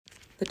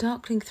The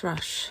Darkling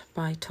Thrush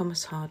by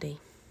Thomas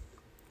Hardy.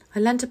 I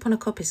leant upon a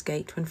coppice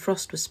gate when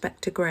frost was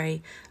spectre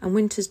grey, and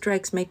winter's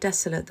dregs made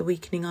desolate the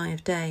weakening eye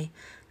of day.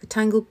 The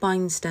tangled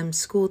bind stems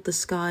scored the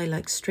sky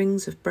like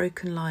strings of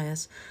broken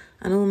lyres,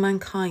 and all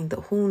mankind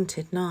that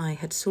haunted nigh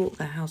had sought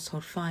their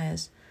household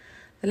fires.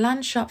 The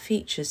land's sharp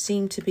features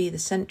seemed to be the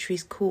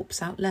century's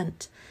corpse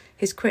outlent,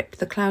 his crypt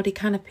the cloudy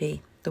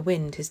canopy, the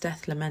wind his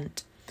death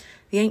lament.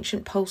 The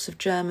ancient pulse of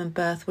German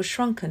birth was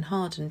shrunken,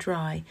 hard and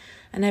dry,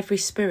 and every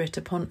spirit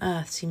upon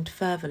earth seemed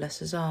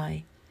fervorless as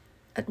I.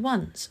 At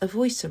once a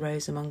voice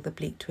arose among the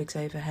bleak twigs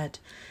overhead,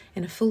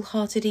 in a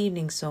full-hearted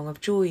evening song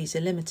of joys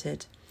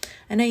illimited.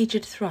 An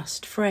aged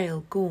thrust,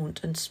 frail,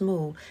 gaunt, and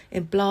small,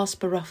 in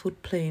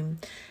blast-beruffled plume,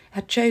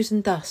 had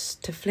chosen thus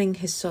to fling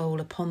his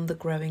soul upon the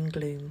growing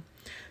gloom.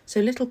 So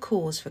little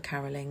cause for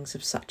carollings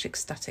of such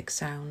ecstatic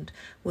sound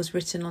was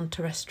written on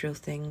terrestrial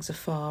things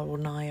afar or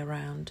nigh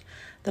around,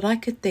 that I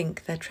could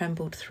think there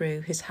trembled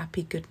through his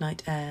happy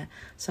good-night air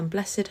some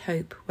blessed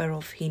hope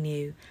whereof he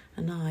knew,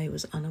 and I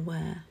was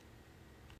unaware.